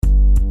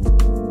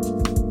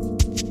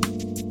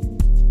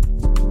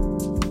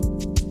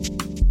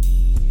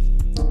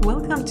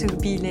to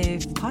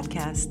Believe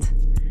podcast.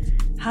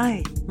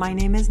 Hi, my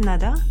name is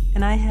Nada,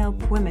 and I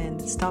help women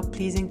stop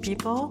pleasing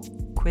people,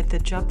 quit the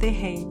job they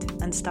hate,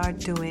 and start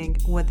doing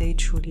what they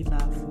truly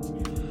love.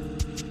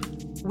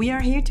 We are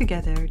here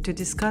together to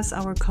discuss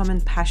our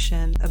common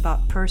passion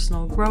about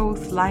personal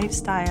growth,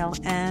 lifestyle,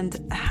 and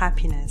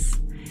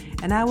happiness.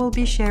 And I will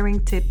be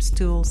sharing tips,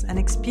 tools, and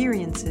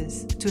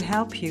experiences to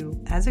help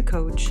you as a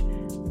coach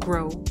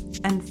grow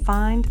and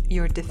find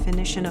your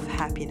definition of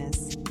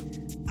happiness.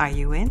 Are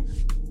you in?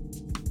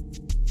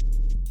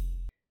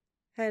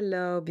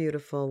 Hello,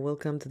 beautiful.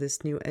 Welcome to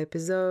this new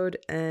episode.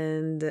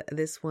 And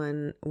this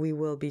one, we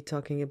will be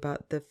talking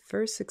about the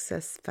first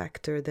success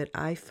factor that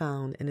I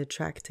found in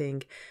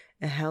attracting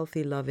a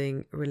healthy,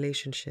 loving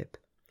relationship.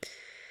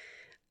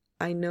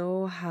 I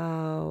know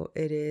how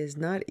it is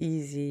not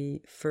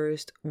easy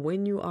first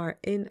when you are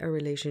in a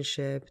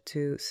relationship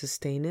to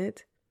sustain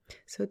it.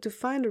 So to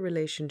find a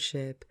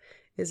relationship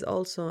is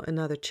also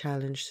another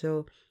challenge.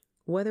 So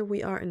whether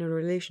we are in a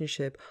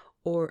relationship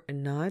or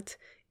not,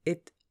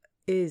 it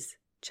is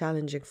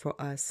challenging for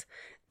us.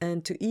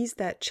 And to ease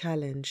that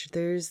challenge,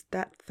 there's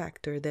that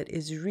factor that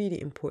is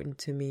really important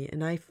to me.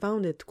 And I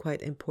found it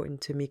quite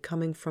important to me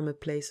coming from a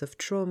place of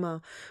trauma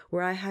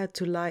where I had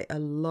to lie a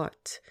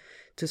lot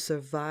to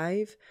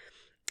survive.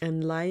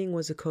 And lying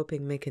was a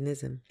coping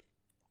mechanism.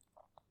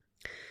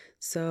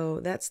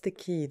 So that's the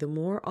key. The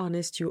more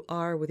honest you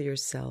are with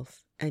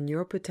yourself and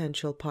your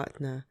potential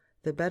partner,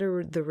 the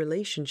better the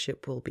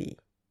relationship will be.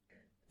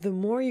 The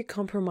more you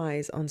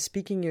compromise on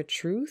speaking your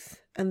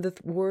truth, and the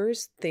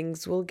worse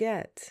things will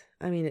get.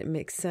 I mean, it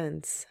makes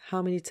sense.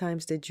 How many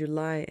times did you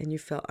lie and you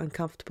felt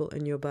uncomfortable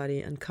in your body,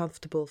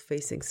 uncomfortable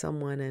facing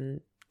someone and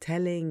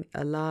telling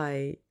a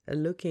lie,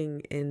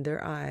 looking in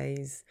their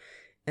eyes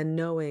and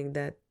knowing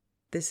that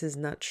this is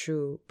not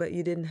true, but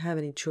you didn't have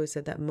any choice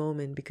at that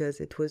moment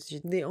because it was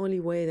the only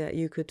way that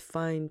you could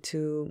find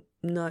to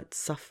not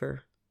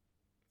suffer.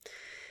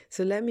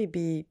 So let me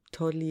be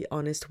totally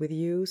honest with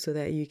you so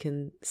that you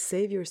can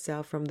save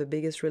yourself from the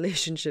biggest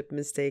relationship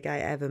mistake I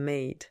ever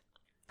made.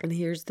 And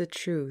here's the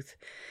truth.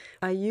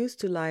 I used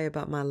to lie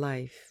about my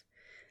life,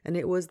 and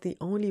it was the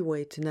only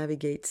way to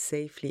navigate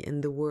safely in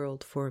the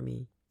world for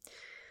me.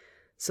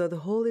 So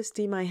the whole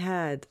esteem I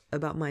had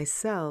about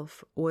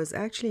myself was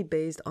actually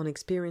based on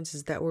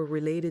experiences that were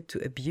related to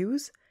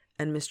abuse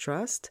and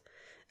mistrust,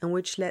 and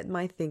which led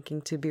my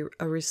thinking to be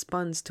a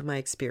response to my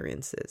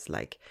experiences.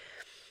 Like,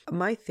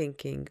 my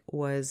thinking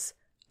was,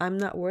 I'm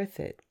not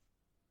worth it.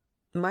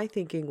 My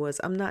thinking was,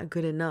 I'm not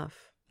good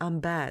enough. I'm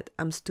bad.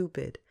 I'm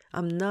stupid.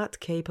 I'm not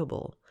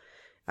capable.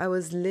 I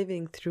was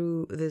living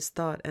through this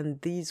thought,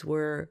 and these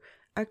were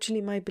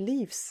actually my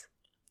beliefs.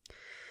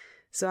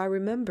 So I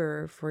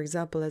remember, for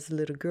example, as a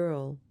little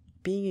girl,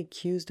 being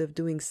accused of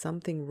doing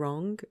something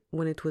wrong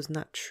when it was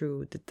not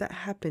true. Did that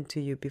happen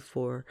to you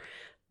before?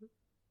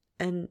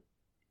 And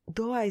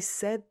though I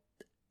said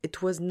it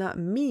was not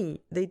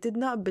me, they did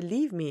not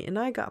believe me, and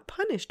I got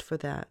punished for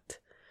that.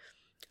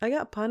 I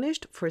got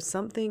punished for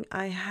something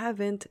I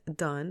haven't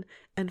done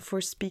and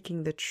for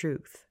speaking the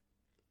truth.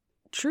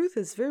 Truth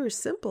is very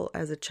simple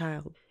as a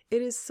child.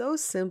 It is so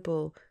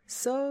simple,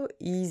 so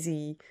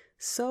easy,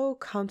 so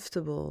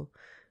comfortable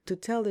to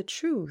tell the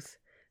truth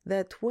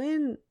that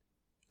when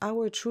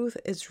our truth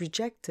is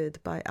rejected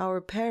by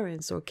our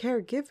parents or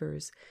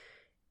caregivers,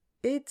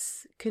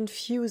 it's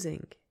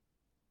confusing.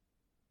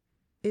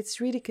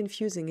 It's really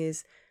confusing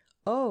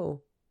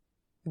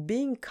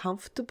being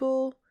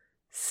comfortable,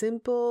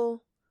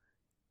 simple,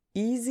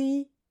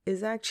 easy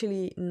is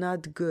actually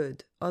not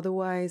good.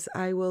 Otherwise,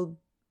 I will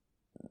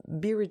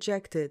be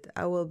rejected.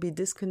 I will be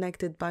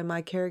disconnected by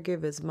my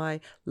caregivers, my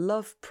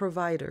love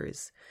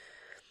providers.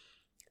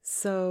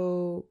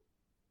 So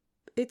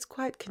it's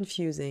quite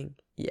confusing,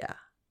 yeah.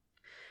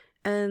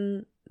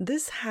 And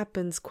this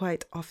happens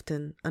quite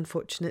often,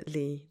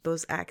 unfortunately,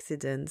 those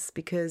accidents,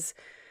 because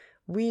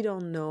we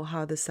don't know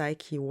how the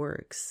psyche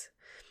works.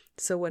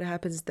 So what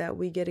happens is that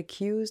we get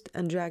accused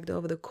and dragged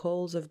over the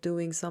coals of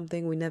doing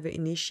something we never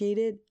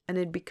initiated, and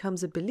it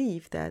becomes a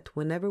belief that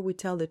whenever we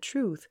tell the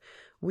truth,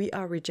 we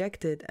are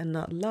rejected and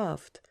not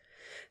loved.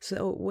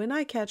 So when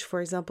I catch, for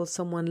example,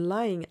 someone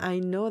lying, I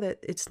know that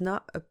it's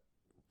not a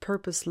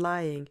purpose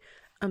lying.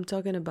 I'm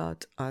talking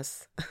about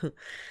us,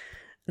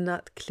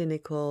 not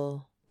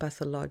clinical,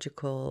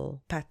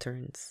 pathological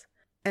patterns.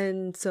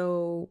 And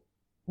so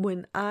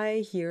when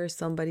I hear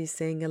somebody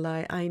saying a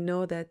lie, I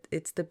know that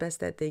it's the best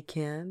that they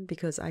can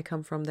because I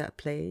come from that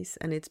place,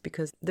 and it's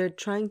because they're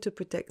trying to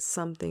protect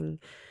something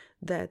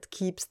that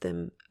keeps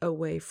them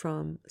away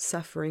from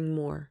suffering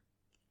more.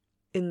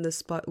 In the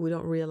spot, we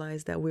don't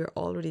realize that we're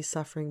already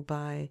suffering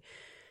by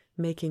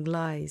making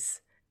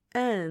lies.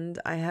 And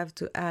I have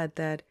to add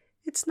that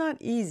it's not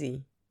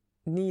easy,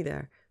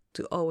 neither,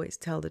 to always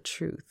tell the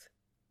truth.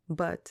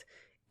 But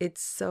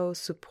it's so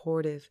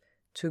supportive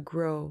to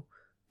grow,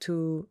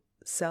 to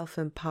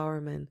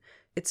self-empowerment.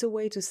 It's a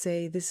way to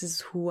say, this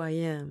is who I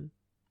am.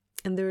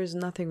 And there is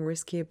nothing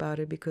risky about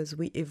it because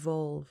we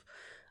evolve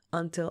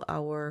until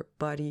our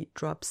body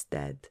drops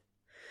dead.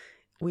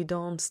 We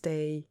don't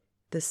stay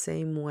the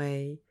same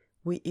way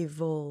we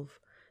evolve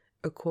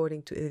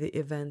according to the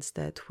events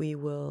that we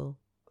will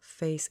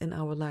face in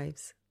our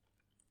lives.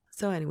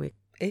 So anyway,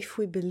 if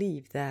we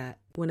believe that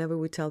whenever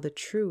we tell the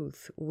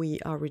truth, we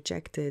are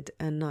rejected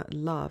and not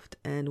loved,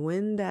 and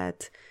when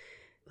that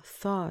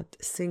thought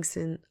sinks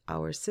in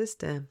our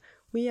system,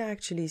 we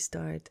actually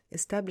start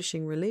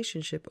establishing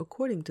relationship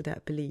according to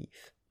that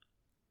belief.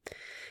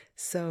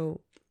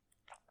 So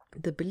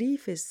the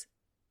belief is,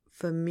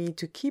 for me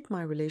to keep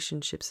my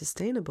relationship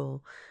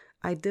sustainable,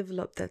 I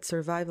developed that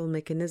survival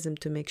mechanism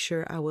to make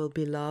sure I will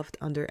be loved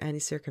under any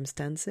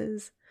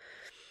circumstances.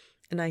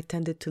 And I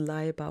tended to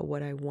lie about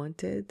what I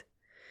wanted.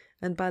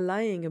 And by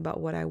lying about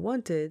what I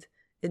wanted,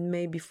 it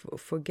made me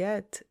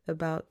forget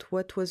about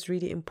what was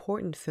really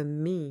important for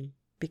me.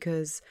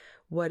 Because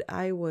what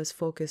I was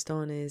focused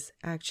on is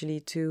actually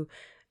to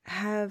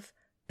have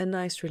a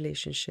nice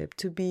relationship,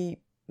 to be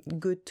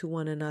good to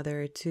one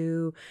another,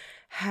 to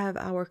have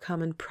our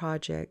common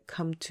project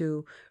come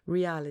to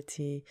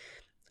reality.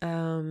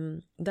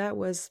 That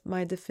was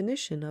my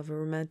definition of a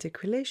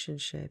romantic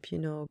relationship,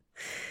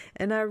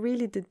 and I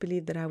really did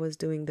believe that I was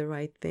doing the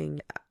right thing.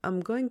 I'm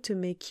going to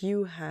make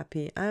you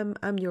happy.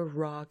 I'm your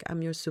rock.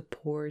 I'm your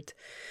support.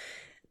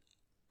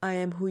 I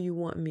am who you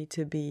want me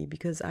to be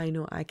because I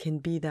know I can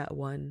be that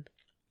one.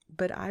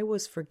 But I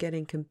was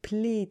forgetting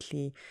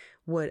completely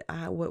what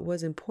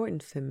was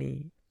important for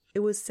me. It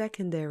was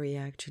secondary,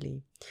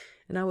 actually.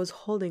 And I was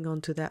holding on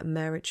to that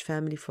marriage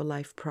family for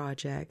life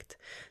project,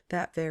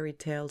 that fairy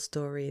tale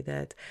story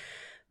that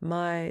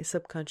my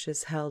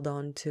subconscious held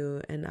on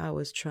to, and I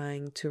was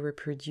trying to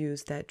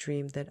reproduce that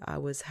dream that I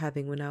was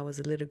having when I was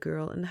a little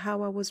girl, and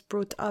how I was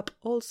brought up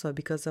also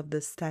because of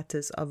the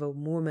status of a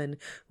woman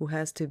who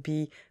has to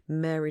be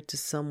married to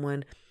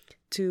someone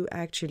to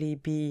actually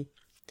be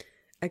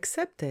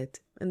accepted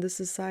in the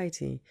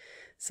society.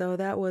 So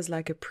that was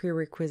like a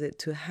prerequisite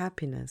to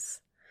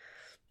happiness.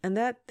 And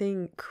that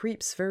thing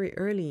creeps very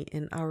early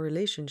in our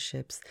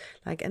relationships.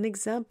 Like an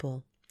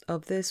example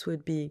of this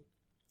would be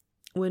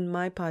when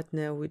my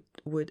partner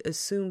would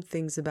assume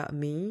things about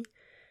me,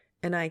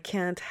 and I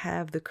can't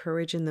have the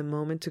courage in the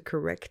moment to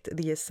correct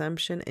the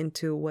assumption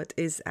into what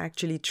is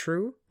actually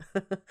true.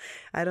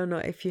 I don't know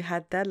if you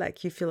had that,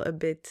 like you feel a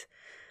bit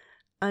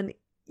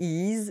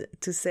unease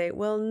to say,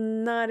 well,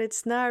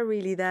 it's not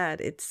really that.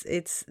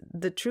 It's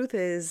the truth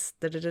is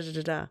da da da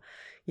da da.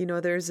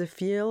 There's a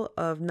feel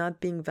of not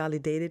being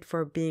validated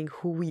for being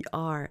who we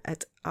are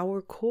at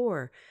our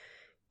core.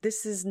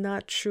 This is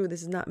not true.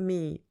 This is not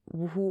me.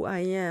 Who I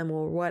am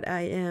or what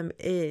I am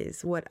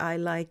is, what I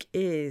like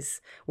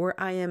is, where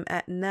I am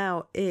at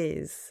now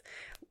is.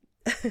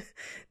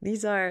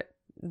 These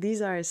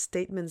are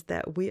statements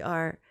that we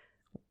are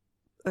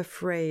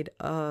afraid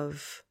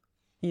of,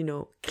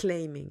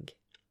 claiming.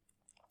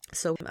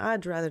 So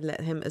I'd rather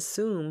let him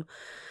assume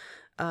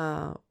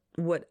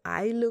what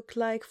I look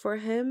like for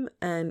him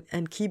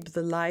and keep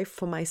the life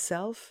for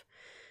myself.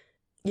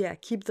 Yeah,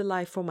 keep the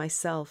life for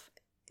myself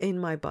in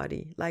my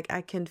body. Like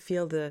I can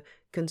feel the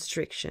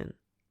constriction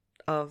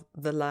of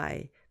the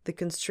lie, the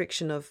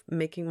constriction of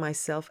making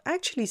myself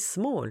actually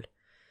small.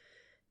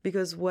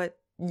 Because what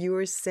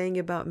you're saying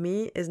about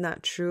me is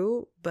not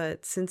true,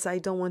 but since I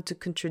don't want to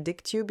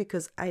contradict you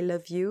because I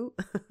love you,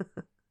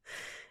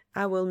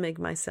 I will make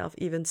myself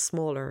even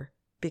smaller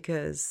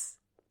because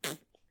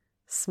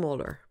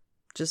smaller.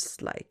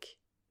 Just like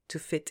to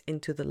fit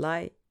into the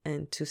lie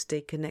and to stay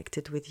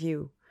connected with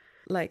you.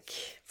 Like,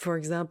 for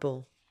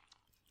example,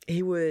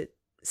 he would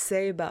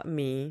say about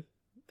me,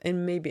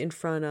 and maybe in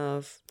front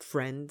of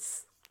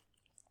friends,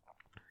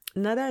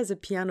 Nada is a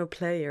piano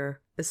player,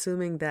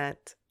 assuming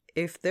that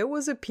if there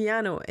was a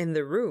piano in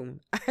the room,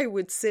 I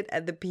would sit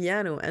at the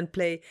piano and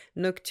play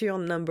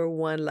Nocturne No.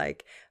 1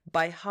 like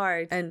by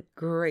heart and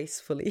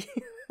gracefully.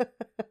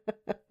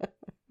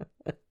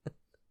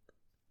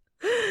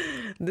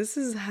 This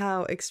is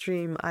how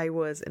extreme I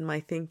was in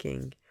my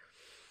thinking.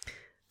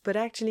 But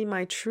actually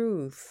my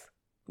truth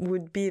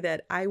would be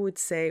that I would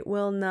say,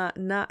 well,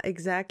 not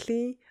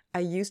exactly.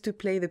 I used to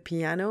play the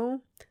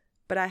piano,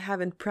 but I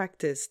haven't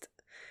practiced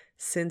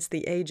since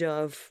the age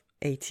of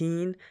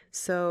 18.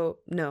 So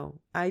no,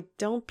 I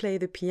don't play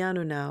the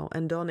piano now,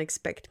 and don't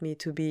expect me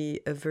to be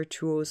a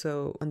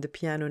virtuoso on the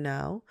piano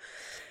now.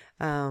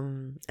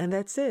 And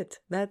that's it.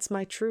 That's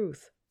my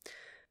truth.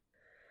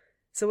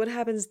 So what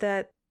happens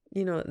that,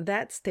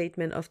 that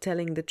statement of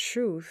telling the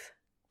truth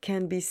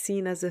can be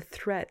seen as a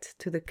threat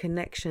to the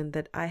connection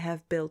that I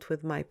have built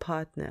with my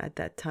partner at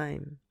that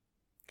time.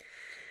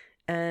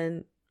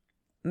 And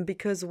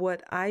because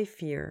what I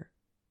fear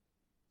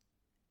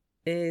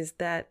is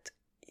that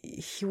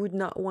he would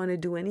not want to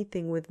do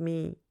anything with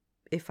me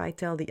if I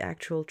tell the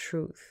actual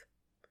truth.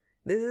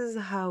 This is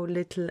how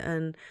little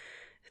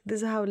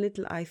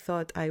I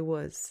thought I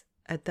was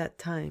at that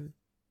time.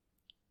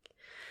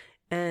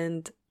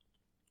 And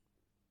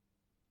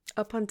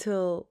up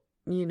until,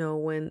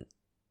 when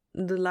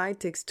the lie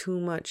takes too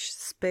much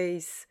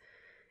space,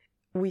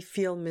 we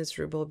feel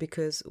miserable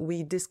because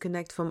we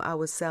disconnect from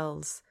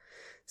ourselves.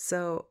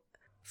 So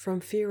from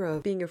fear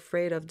of being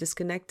afraid of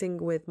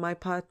disconnecting with my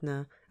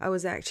partner, I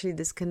was actually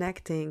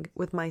disconnecting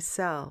with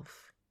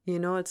myself. You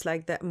know, it's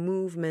like that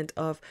movement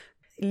of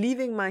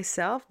leaving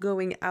myself,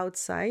 going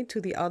outside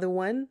to the other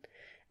one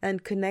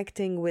and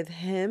connecting with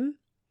him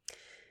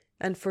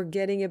and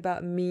forgetting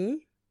about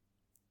me.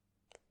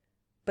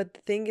 But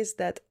the thing is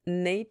that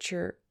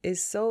nature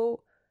is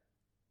so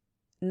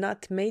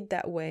not made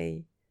that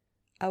way.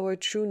 Our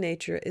true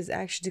nature is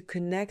actually to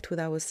connect with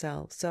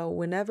ourselves. So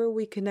whenever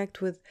we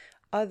connect with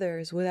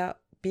others without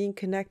being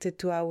connected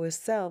to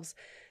ourselves,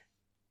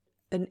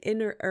 an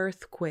inner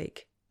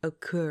earthquake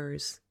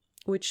occurs,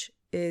 which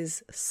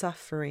is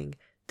suffering,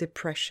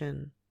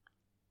 depression,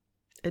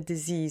 a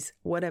disease,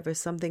 whatever,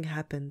 something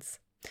happens,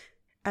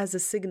 as a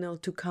signal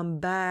to come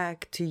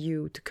back to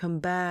you, to come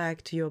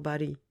back to your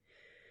body,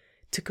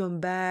 to come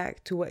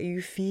back to what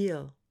you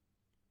feel.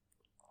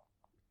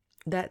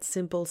 That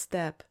simple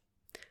step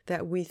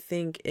that we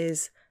think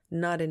is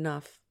not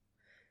enough.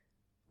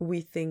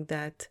 We think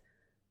that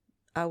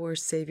our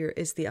savior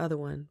is the other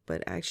one,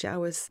 but actually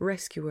our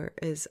rescuer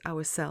is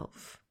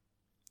ourself.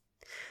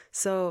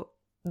 So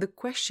the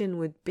question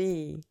would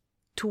be,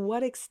 to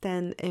what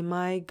extent am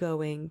I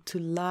going to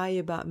lie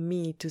about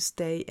me to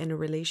stay in a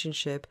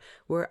relationship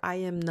where I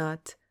am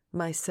not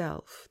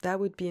myself? That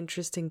would be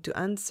interesting to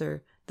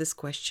answer this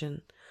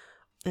question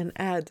and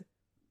add,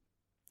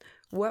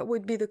 what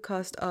would be the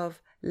cost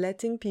of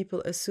letting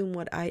people assume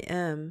what I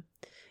am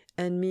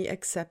and me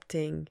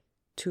accepting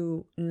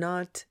to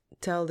not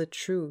tell the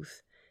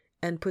truth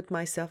and put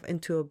myself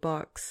into a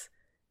box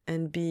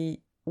and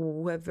be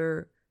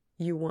whoever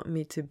you want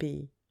me to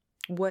be?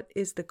 What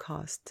is the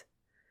cost?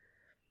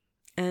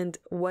 And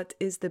what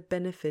is the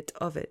benefit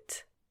of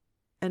it?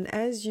 And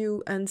as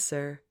you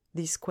answer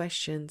these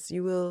questions,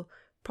 you will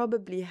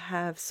probably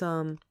have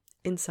some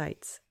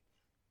insights.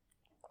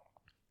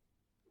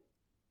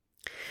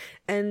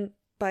 And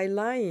by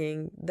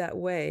lying that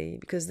way,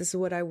 because this is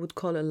what I would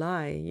call a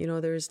lie, you know,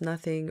 there's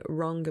nothing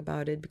wrong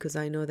about it because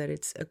I know that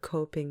it's a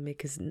coping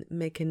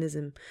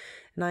mechanism.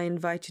 And I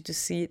invite you to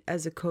see it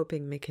as a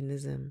coping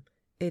mechanism.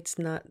 It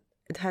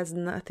has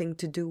nothing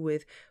to do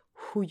with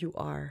who you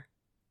are,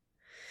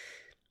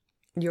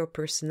 your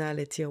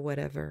personality or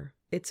whatever.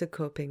 It's a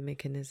coping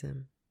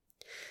mechanism.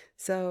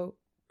 So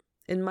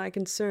in my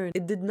concern,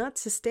 it did not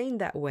sustain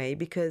that way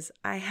because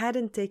I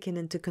hadn't taken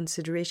into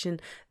consideration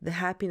the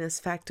happiness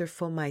factor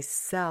for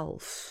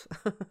myself.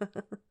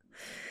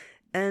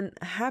 And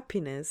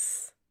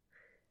happiness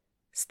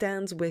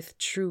stands with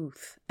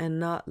truth and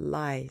not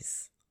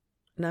lies.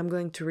 And I'm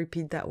going to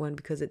repeat that one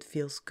because it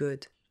feels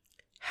good.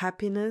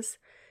 Happiness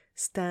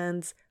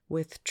stands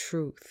with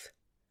truth,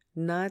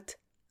 not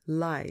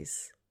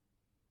lies.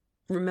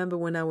 Remember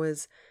when I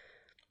was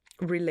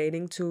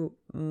relating to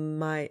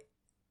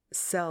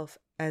myself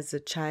as a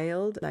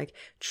child, like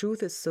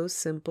truth is so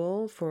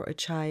simple for a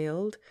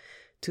child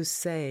to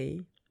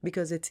say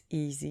because it's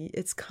easy,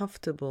 it's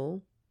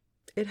comfortable.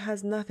 It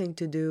has nothing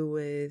to do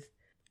with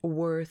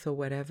worth or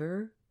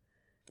whatever,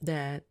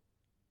 that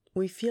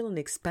we feel an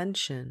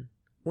expansion.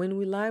 When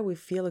we lie, we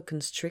feel a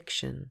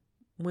constriction.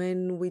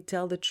 When we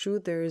tell the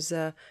truth, there is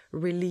a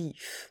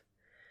relief.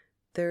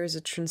 There is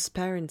a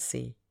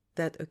transparency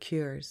that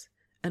occurs.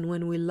 And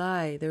when we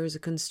lie, there is a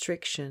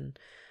constriction,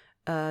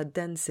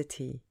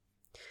 density.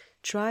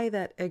 Try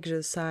that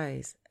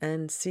exercise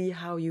and see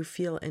how you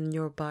feel in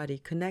your body.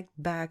 Connect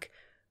back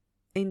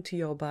into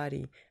your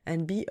body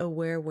and be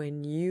aware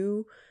when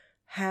you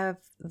have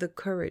the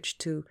courage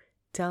to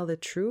tell the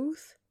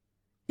truth,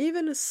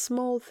 even a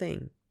small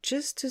thing,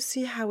 just to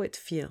see how it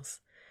feels,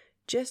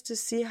 just to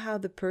see how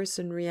the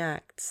person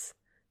reacts.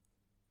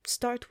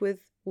 Start with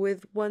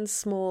one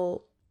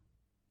small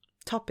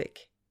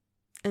topic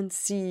and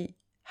see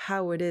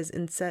how it is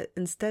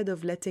instead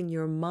of letting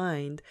your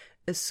mind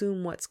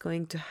assume what's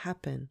going to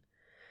happen,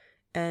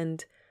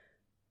 and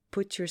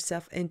put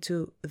yourself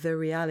into the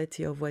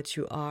reality of what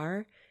you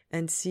are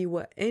and see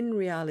what in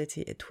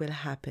reality it will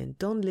happen.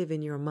 Don't live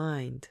in your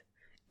mind.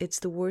 It's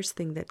the worst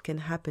thing that can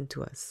happen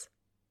to us.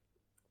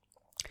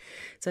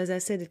 So as I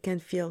said, it can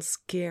feel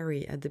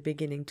scary at the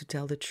beginning to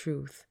tell the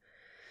truth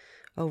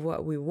of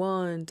what we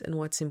want and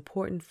what's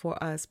important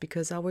for us,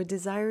 because our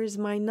desires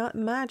might not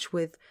match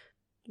with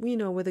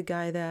a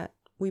guy that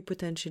we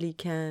potentially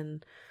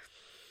can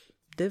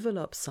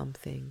develop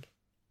something.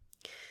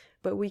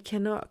 But we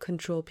cannot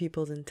control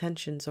people's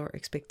intentions or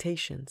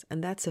expectations,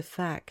 and that's a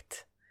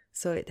fact.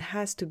 So it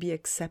has to be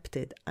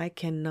accepted. I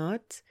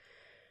cannot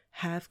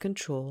have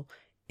control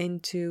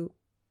into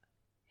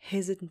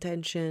his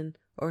intention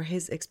or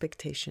his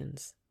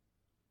expectations.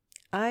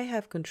 I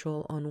have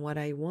control on what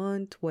I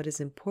want, what is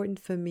important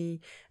for me,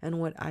 and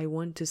what I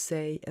want to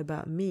say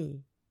about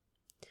me.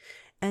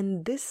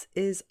 And this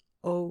is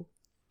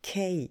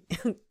okay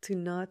to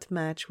not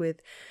match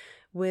with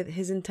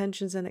his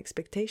intentions and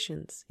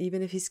expectations,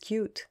 even if he's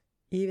cute,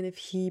 even if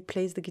he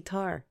plays the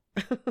guitar.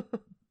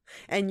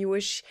 and you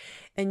wish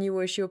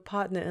your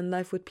partner in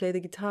life would play the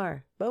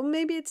guitar. But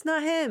maybe it's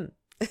not him.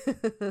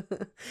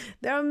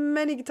 There are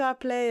many guitar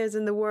players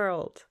in the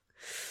world.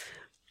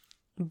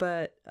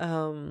 But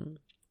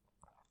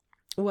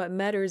What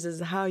matters is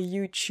how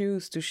you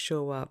choose to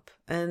show up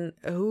and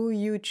who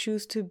you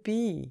choose to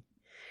be,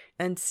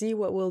 and see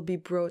what will be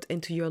brought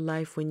into your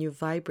life when you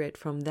vibrate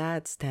from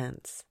that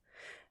stance,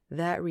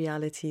 that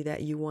reality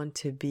that you want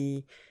to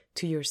be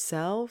to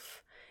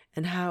yourself,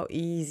 and how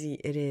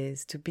easy it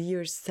is to be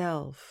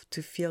yourself,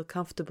 to feel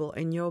comfortable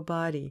in your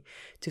body,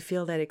 to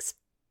feel that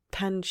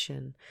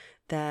expansion,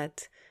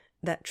 that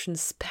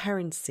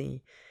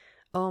transparency.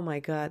 Oh my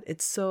God,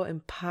 it's so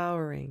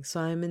empowering. So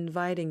I'm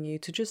inviting you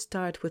to just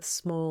start with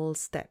small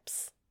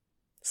steps.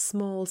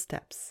 Small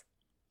steps.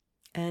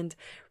 And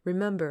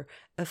remember,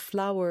 a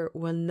flower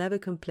will never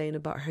complain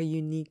about her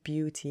unique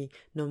beauty,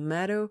 no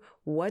matter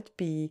what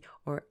bee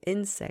or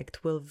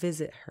insect will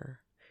visit her.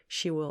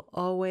 She will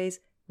always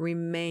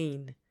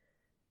remain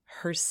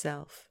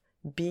herself,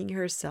 being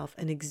herself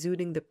and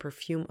exuding the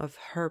perfume of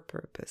her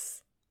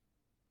purpose.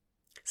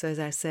 So as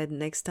I said,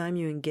 next time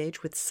you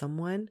engage with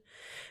someone,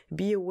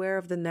 be aware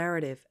of the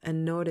narrative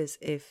and notice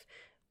if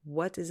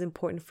what is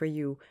important for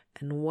you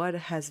and what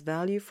has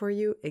value for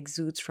you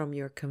exudes from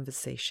your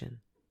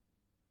conversation.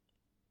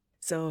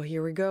 So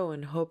here we go,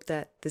 and hope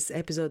that this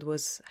episode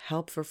was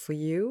helpful for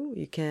you.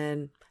 You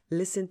can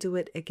listen to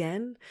it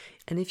again.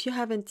 And if you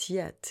haven't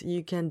yet,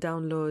 you can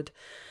download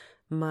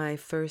my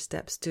 1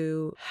 steps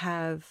to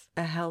have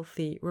a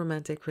healthy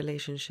romantic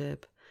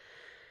relationship.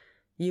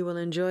 You will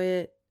enjoy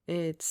it.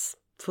 It's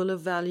full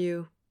of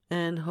value,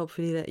 and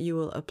hopefully that you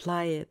will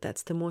apply it.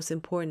 That's the most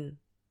important.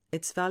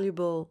 It's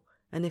valuable,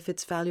 and if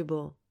it's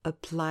valuable,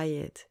 apply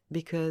it,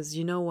 because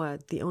you know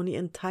what? The only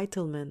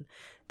entitlement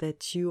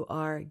that you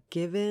are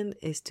given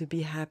is to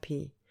be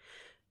happy.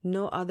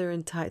 No other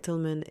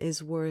entitlement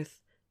is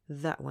worth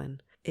that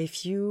one.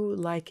 If you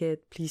like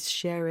it, please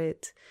share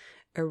it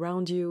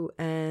around you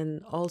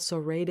and also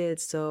rate it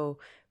so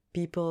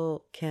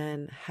people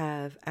can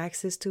have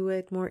access to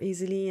it more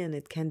easily and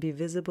it can be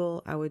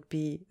visible. I would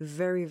be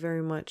very,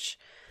 very much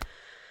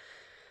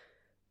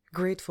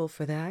grateful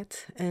for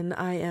that. And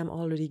I am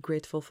already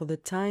grateful for the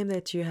time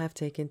that you have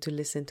taken to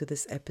listen to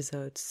this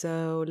episode.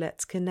 So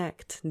let's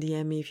connect.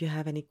 DM me if you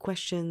have any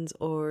questions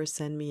or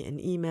send me an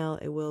email.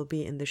 It will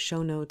be in the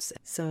show notes.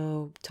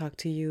 So talk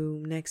to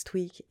you next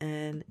week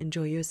and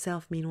enjoy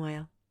yourself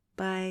meanwhile.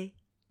 Bye.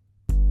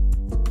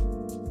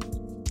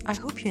 I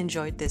hope you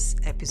enjoyed this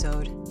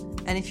episode,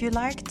 and if you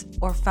liked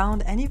or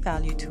found any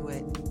value to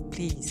it,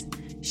 please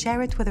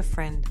share it with a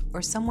friend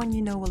or someone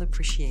you know will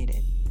appreciate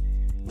it.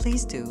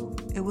 Please do.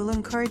 It will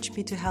encourage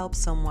me to help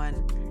someone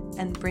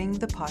and bring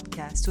the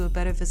podcast to a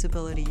better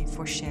visibility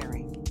for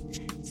sharing.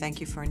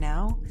 Thank you for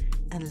now,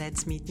 and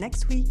let's meet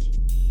next week.